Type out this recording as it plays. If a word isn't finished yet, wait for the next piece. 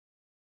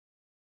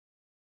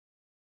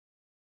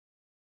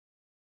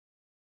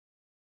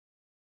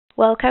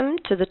Welcome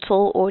to the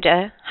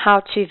TallOrder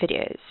how-to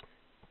videos.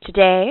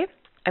 Today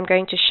I'm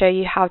going to show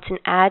you how to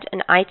add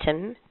an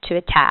item to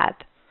a tab.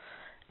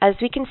 As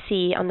we can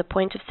see on the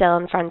point of sale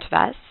in front of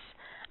us,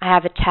 I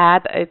have a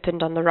tab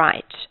opened on the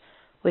right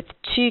with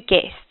two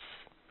guests.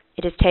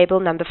 It is table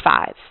number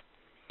 5.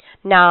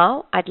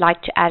 Now I'd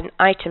like to add an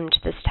item to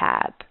this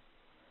tab.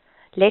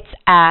 Let's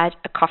add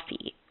a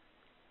coffee.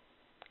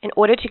 In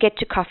order to get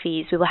to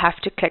coffees, we will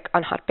have to click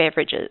on hot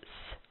beverages.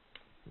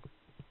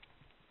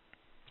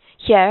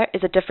 Here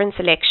is a different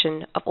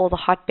selection of all the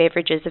hot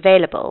beverages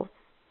available.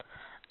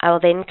 I will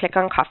then click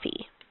on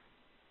coffee.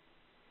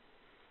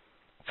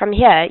 From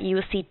here, you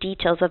will see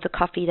details of the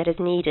coffee that is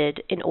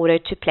needed in order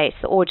to place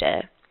the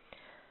order.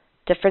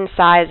 Different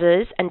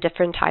sizes and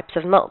different types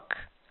of milk.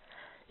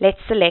 Let's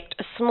select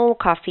a small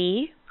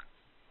coffee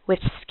with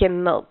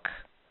skim milk.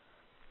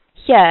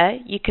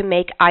 Here, you can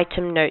make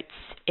item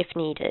notes if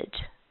needed.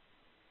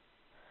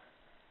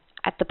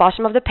 At the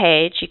bottom of the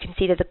page, you can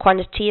see that the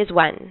quantity is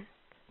 1.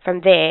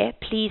 From there,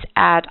 please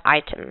add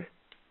item.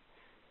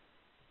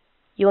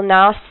 You will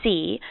now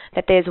see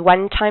that there is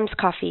 1 times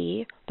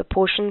coffee, the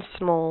portion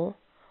small,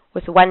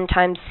 with 1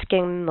 times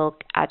skim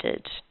milk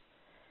added.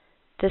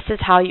 This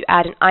is how you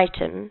add an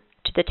item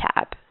to the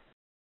tab.